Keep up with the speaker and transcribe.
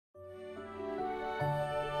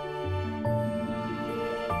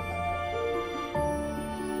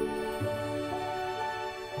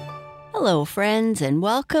Hello, friends, and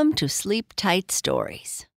welcome to Sleep Tight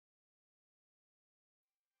Stories.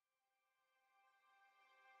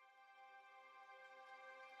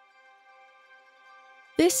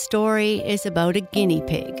 This story is about a guinea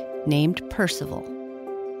pig named Percival.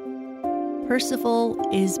 Percival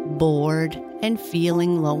is bored and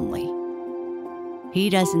feeling lonely.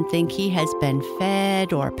 He doesn't think he has been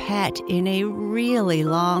fed or pet in a really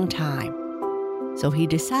long time, so he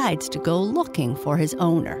decides to go looking for his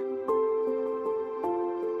owner.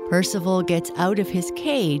 Percival gets out of his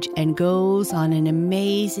cage and goes on an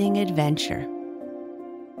amazing adventure.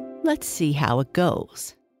 Let's see how it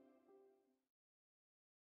goes.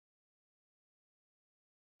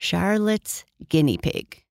 Charlotte's guinea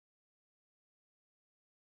pig.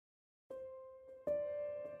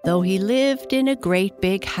 Though he lived in a great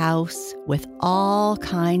big house with all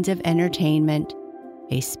kinds of entertainment,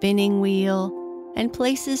 a spinning wheel, and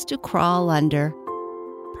places to crawl under,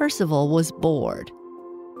 Percival was bored,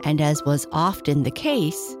 and as was often the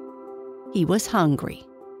case, he was hungry.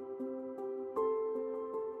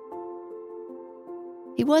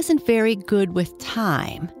 He wasn't very good with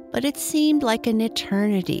time, but it seemed like an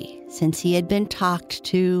eternity since he had been talked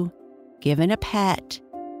to, given a pet,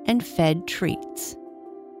 and fed treats.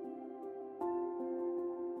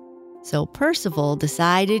 So Percival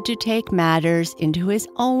decided to take matters into his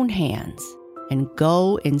own hands and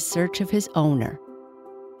go in search of his owner,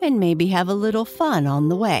 and maybe have a little fun on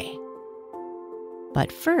the way.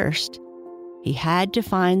 But first, he had to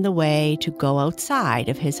find the way to go outside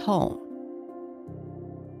of his home.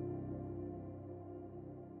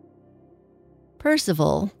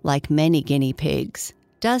 Percival, like many guinea pigs,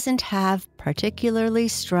 doesn't have particularly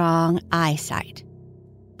strong eyesight,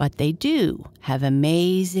 but they do have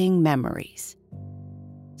amazing memories.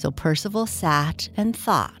 So Percival sat and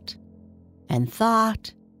thought, and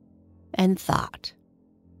thought, and thought.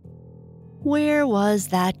 Where was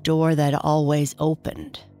that door that always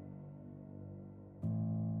opened?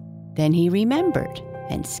 Then he remembered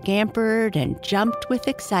and scampered and jumped with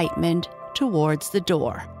excitement towards the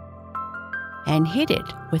door and hit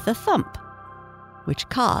it with a thump, which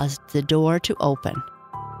caused the door to open.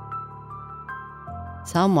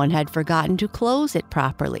 Someone had forgotten to close it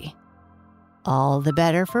properly. All the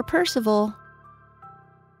better for Percival.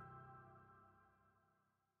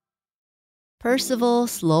 Percival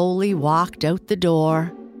slowly walked out the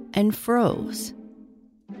door and froze.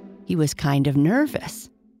 He was kind of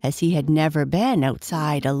nervous, as he had never been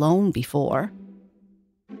outside alone before.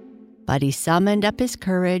 But he summoned up his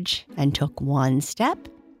courage and took one step,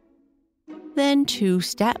 then 2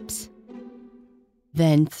 steps,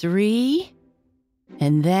 then 3,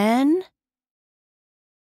 and then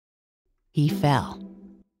he fell.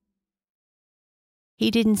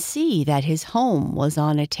 He didn't see that his home was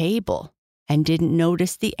on a table and didn't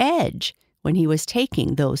notice the edge when he was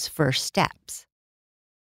taking those first steps.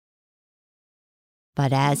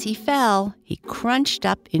 But as he fell, he crunched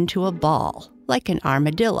up into a ball like an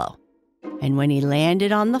armadillo. And when he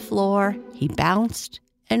landed on the floor, he bounced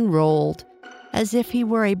and rolled as if he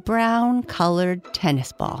were a brown-colored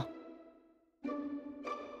tennis ball.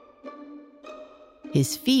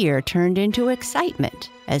 His fear turned into excitement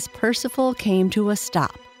as Percival came to a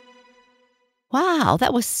stop. Wow,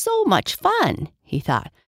 that was so much fun, he thought.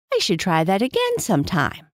 I should try that again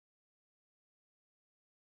sometime.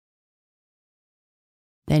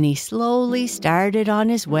 Then he slowly started on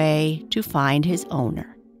his way to find his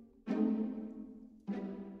owner.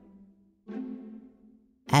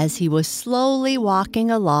 As he was slowly walking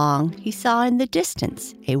along, he saw in the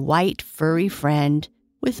distance a white furry friend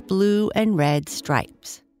with blue and red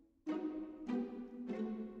stripes.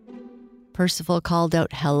 Percival called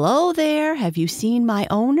out, "Hello there, have you seen my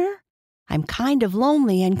owner? I'm kind of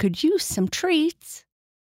lonely and could use some treats."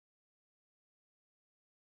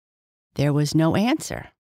 There was no answer.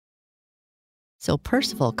 So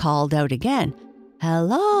Percival called out again,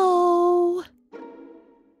 "Hello?"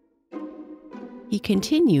 He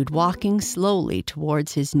continued walking slowly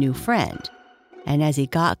towards his new friend, and as he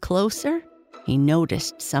got closer, he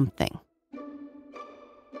noticed something.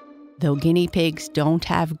 Though guinea pigs don't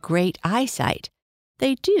have great eyesight,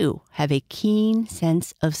 they do have a keen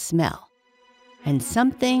sense of smell, and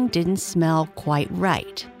something didn't smell quite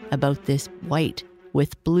right about this white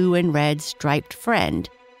with blue and red striped friend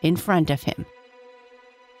in front of him.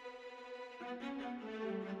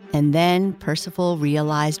 And then Percival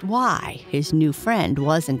realized why his new friend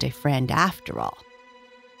wasn't a friend after all.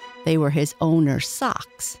 They were his owner's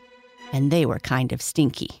socks, and they were kind of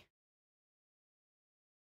stinky.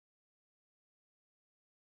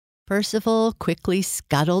 Percival quickly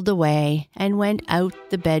scuttled away and went out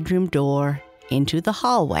the bedroom door into the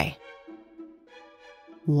hallway,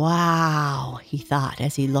 Wow, he thought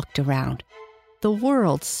as he looked around. The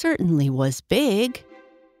world certainly was big.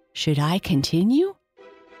 Should I continue?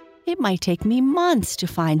 It might take me months to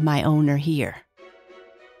find my owner here.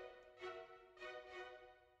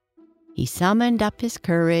 He summoned up his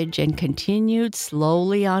courage and continued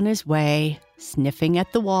slowly on his way, sniffing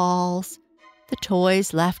at the walls, the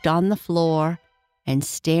toys left on the floor, and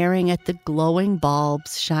staring at the glowing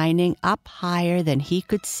bulbs shining up higher than he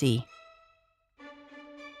could see.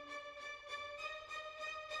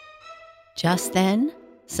 Just then,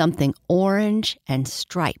 something orange and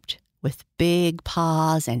striped, with big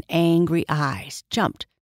paws and angry eyes, jumped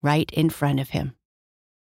right in front of him.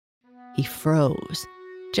 He froze,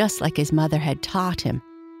 just like his mother had taught him,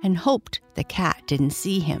 and hoped the cat didn't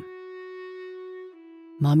see him.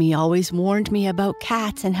 Mommy always warned me about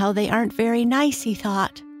cats and how they aren't very nice, he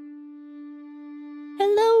thought.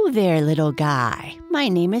 Hello there, little guy. My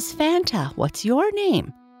name is Fanta. What's your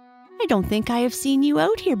name? I don't think I have seen you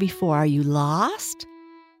out here before. Are you lost?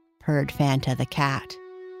 Purred Fanta the cat.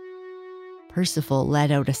 Percival let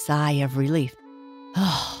out a sigh of relief.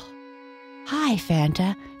 Oh, hi,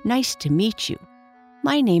 Fanta. Nice to meet you.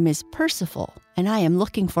 My name is Percival, and I am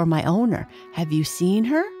looking for my owner. Have you seen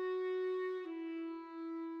her?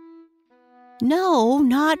 No,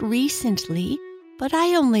 not recently, but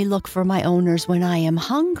I only look for my owners when I am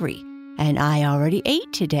hungry, and I already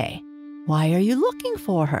ate today. Why are you looking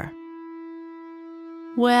for her?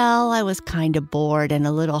 Well, I was kind of bored and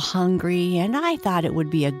a little hungry, and I thought it would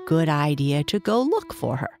be a good idea to go look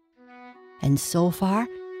for her. And so far,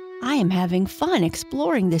 I am having fun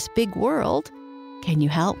exploring this big world. Can you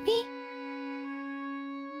help me?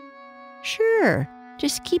 Sure,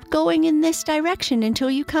 just keep going in this direction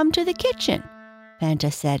until you come to the kitchen,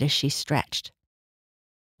 Fanta said as she stretched.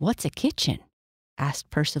 What's a kitchen?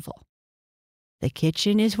 Asked Percival. The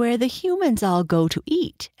kitchen is where the humans all go to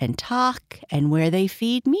eat and talk and where they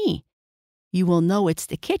feed me. You will know it's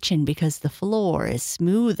the kitchen because the floor is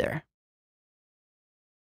smoother.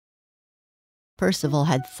 Percival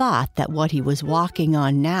had thought that what he was walking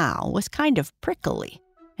on now was kind of prickly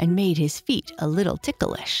and made his feet a little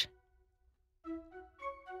ticklish.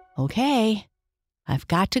 Okay, I've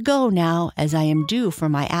got to go now as I am due for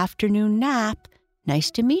my afternoon nap. Nice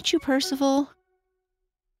to meet you, Percival.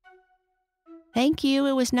 Thank you.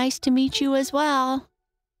 It was nice to meet you as well.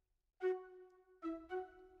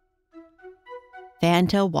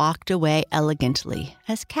 Fanta walked away elegantly,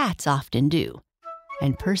 as cats often do,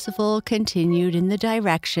 and Percival continued in the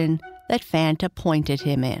direction that Fanta pointed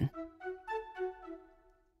him in.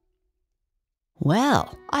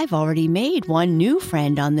 Well, I've already made one new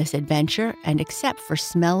friend on this adventure, and except for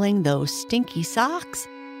smelling those stinky socks,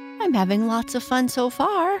 I'm having lots of fun so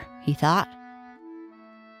far, he thought.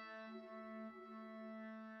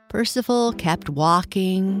 Percival kept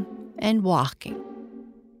walking and walking,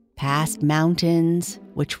 past mountains,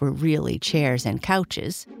 which were really chairs and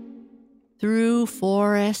couches, through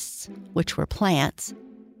forests, which were plants,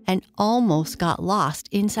 and almost got lost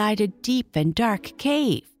inside a deep and dark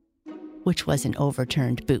cave, which was an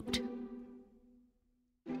overturned boot.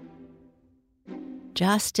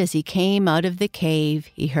 Just as he came out of the cave,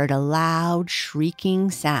 he heard a loud,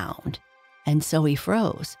 shrieking sound, and so he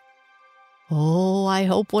froze. Oh, I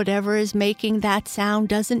hope whatever is making that sound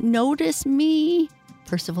doesn't notice me,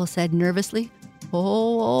 Percival said nervously.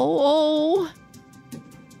 Oh.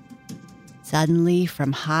 Suddenly,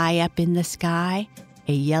 from high up in the sky,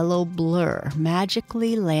 a yellow blur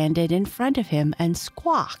magically landed in front of him and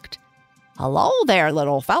squawked. Hello there,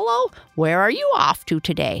 little fellow. Where are you off to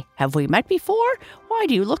today? Have we met before? Why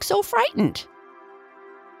do you look so frightened?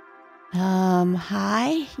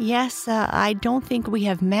 Hi. Yes, I don't think we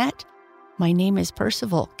have met. My name is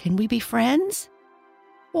Percival. Can we be friends?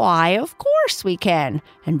 Why, of course we can.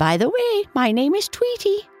 And by the way, my name is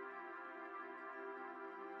Tweety.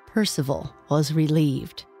 Percival was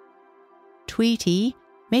relieved. Tweety,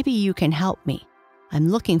 maybe you can help me. I'm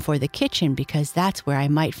looking for the kitchen because that's where I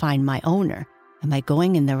might find my owner. Am I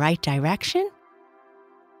going in the right direction?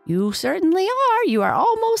 You certainly are. You are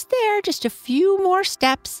almost there. Just a few more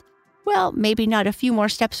steps. Well, maybe not a few more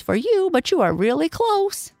steps for you, but you are really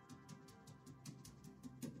close.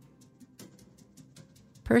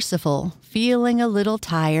 Percival, feeling a little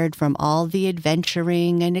tired from all the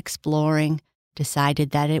adventuring and exploring,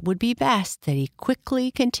 decided that it would be best that he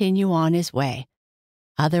quickly continue on his way.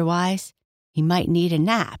 Otherwise, he might need a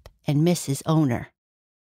nap and miss his owner.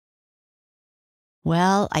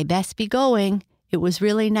 Well, I best be going. It was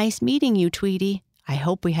really nice meeting you, Tweety. I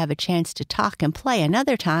hope we have a chance to talk and play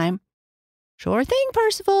another time. Sure thing,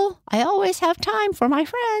 Percival. I always have time for my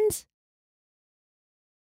friends.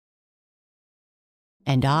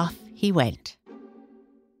 And off he went.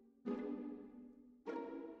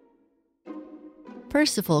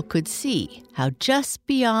 Percival could see how just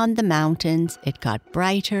beyond the mountains it got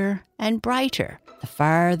brighter and brighter the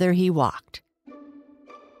farther he walked.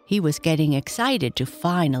 He was getting excited to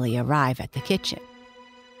finally arrive at the kitchen.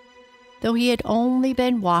 Though he had only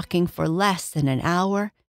been walking for less than an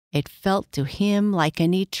hour, it felt to him like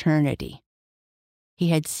an eternity. He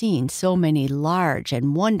had seen so many large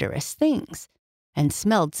and wondrous things, and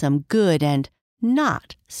smelled some good and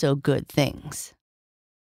not so good things.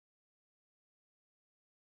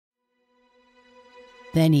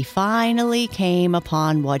 Then he finally came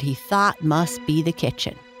upon what he thought must be the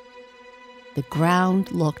kitchen. The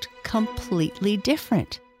ground looked completely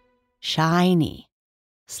different, shiny,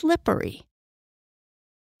 slippery.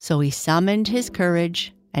 So he summoned his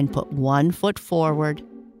courage and put one foot forward,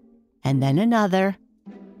 and then another,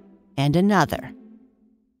 and another,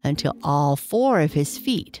 until all four of his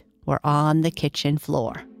feet were on the kitchen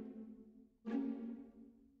floor.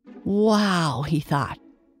 Wow, he thought,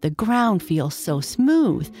 the ground feels so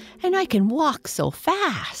smooth, and I can walk so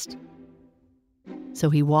fast. So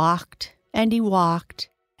he walked, and he walked,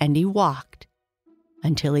 and he walked,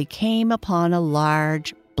 until he came upon a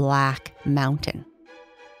large black mountain.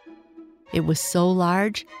 It was so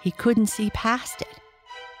large he couldn't see past it.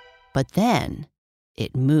 But then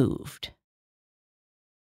it moved.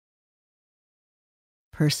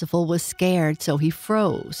 Percival was scared, so he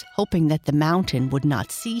froze, hoping that the mountain would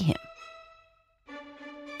not see him.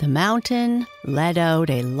 The mountain let out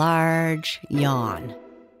a large yawn.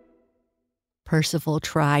 Percival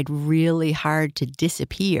tried really hard to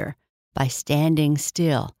disappear by standing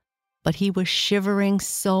still, but he was shivering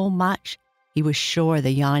so much he was sure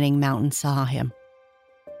the yawning mountain saw him.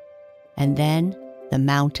 And then the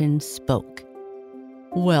mountain spoke.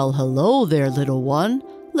 "Well, hello there, little one.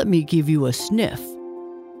 Let me give you a sniff."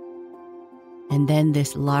 And then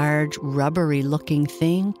this large, rubbery-looking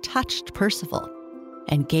thing touched Percival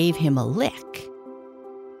and gave him a lick.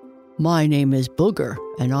 "My name is Booger,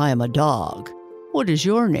 and I am a dog. What is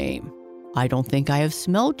your name? I don't think I have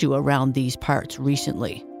smelled you around these parts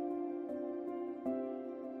recently."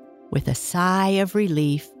 With a sigh of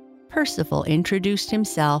relief, Percival introduced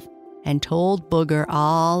himself and told Booger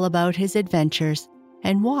all about his adventures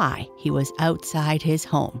and why he was outside his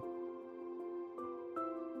home.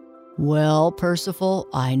 "Well, Percival,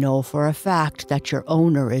 I know for a fact that your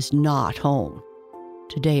owner is not home.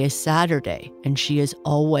 Today is Saturday, and she is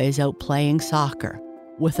always out playing soccer.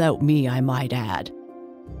 Without me, I might add."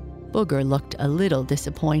 Booger looked a little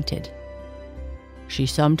disappointed. "She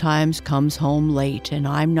sometimes comes home late, and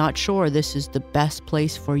I'm not sure this is the best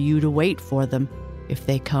place for you to wait for them if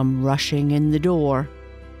they come rushing in the door."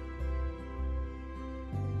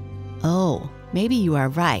 "Oh, maybe you are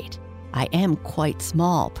right. I am quite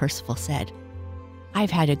small," Percival said.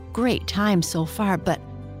 "I've had a great time so far, but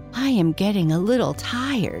I am getting a little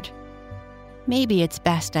tired. Maybe it's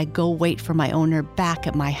best I go wait for my owner back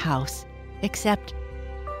at my house, except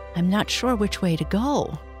I'm not sure which way to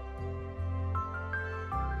go."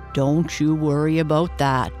 "Don't you worry about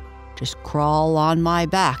that. Just crawl on my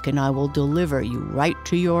back and I will deliver you right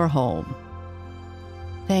to your home."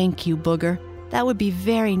 "Thank you, Booger. That would be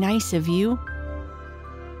very nice of you."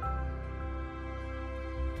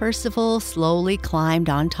 Percival slowly climbed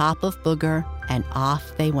on top of Booger, and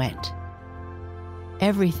off they went.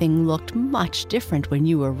 Everything looked much different when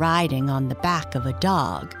you were riding on the back of a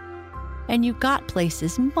dog, and you got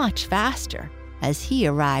places much faster as he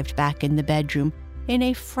arrived back in the bedroom in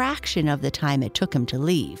a fraction of the time it took him to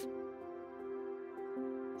leave.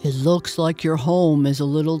 "It looks like your home is a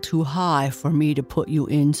little too high for me to put you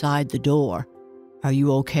inside the door. Are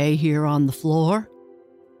you okay here on the floor?"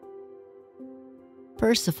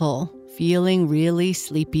 Percival, feeling really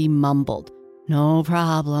sleepy, mumbled, "No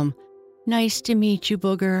problem. Nice to meet you,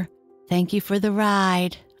 Booger. Thank you for the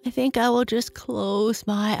ride. I think I will just close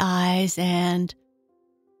my eyes and—"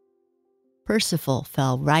 Percival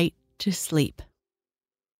fell right to sleep.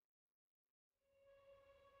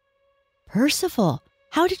 "Percival,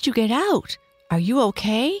 how did you get out? Are you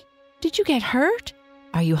okay? Did you get hurt?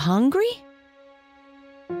 Are you hungry?"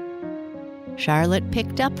 Charlotte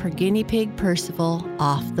picked up her guinea pig Percival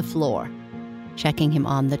off the floor, checking him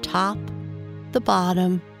on the top, the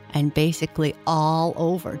bottom, and basically all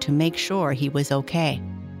over to make sure he was okay.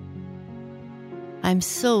 "I'm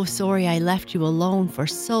so sorry I left you alone for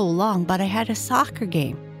so long, but I had a soccer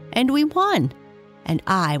game, and we won. And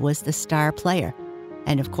I was the star player.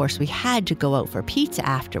 And of course we had to go out for pizza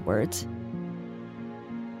afterwards."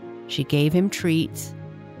 She gave him treats,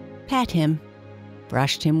 pet him,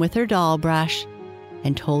 brushed him with her doll brush,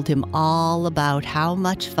 and told him all about how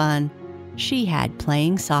much fun she had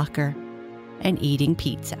playing soccer and eating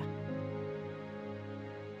pizza.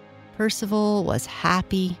 Percival was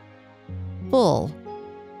happy, full,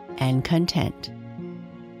 and content.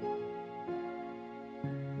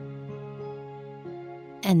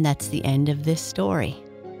 And that's the end of this story.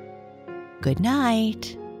 Good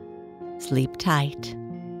night. Sleep tight.